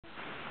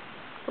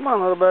Come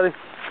on, little buddy.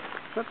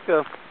 Let's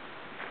go.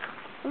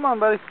 Come on,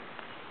 buddy.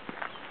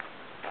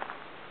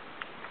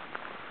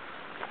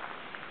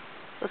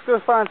 Let's go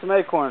find some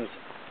acorns.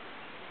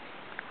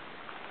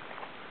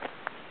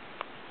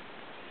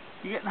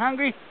 You getting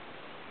hungry?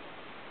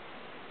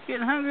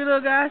 Getting hungry,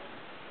 little guy?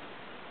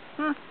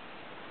 Huh?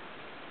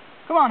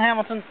 Come on,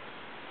 Hamilton.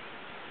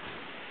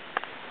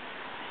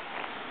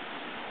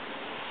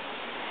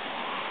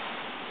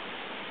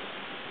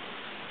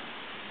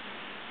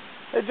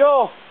 Hey,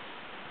 Joel.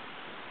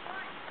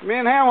 Me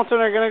and Hamilton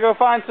are going to go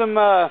find some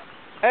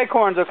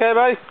acorns, okay,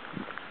 buddy?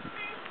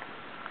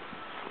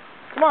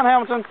 Come on,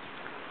 Hamilton.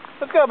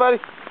 Let's go, buddy.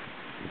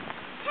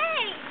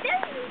 Hey,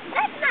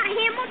 that's not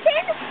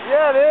Hamilton.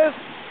 Yeah, it is.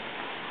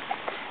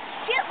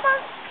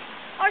 Chipmunks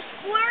or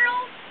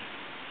squirrels?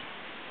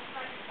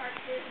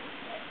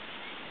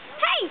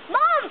 Hey,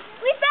 Mom,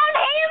 we found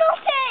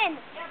Hamilton.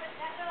 Yeah, but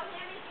that little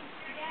Hamilton's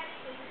your daddy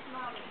and his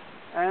mommy.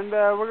 And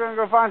we're going to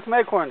go find some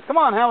acorns. Come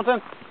on,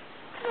 Hamilton.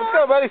 Let's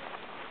go, buddy.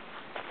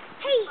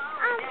 Hey,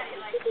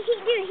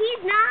 dude,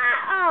 he's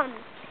not,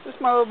 This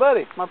is my little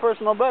buddy, my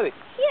personal buddy.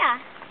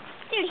 yeah.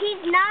 Dude,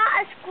 he's not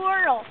a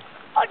squirrel.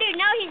 Oh, dude,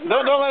 no, he's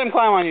not. Don't let him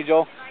climb on you,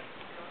 Joel.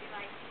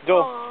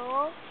 Joel.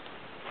 Aww.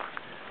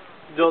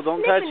 Joel,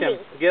 don't touch him.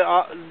 Get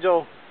off,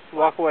 Joel.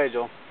 Walk away,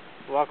 Joel.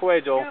 Walk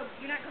away, Joel. No,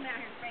 you're not coming out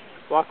here and bring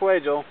him. Walk away,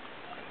 Joel.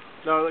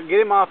 No, get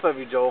him off of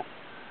you, Joel.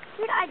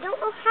 Dude, I don't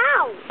know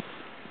how.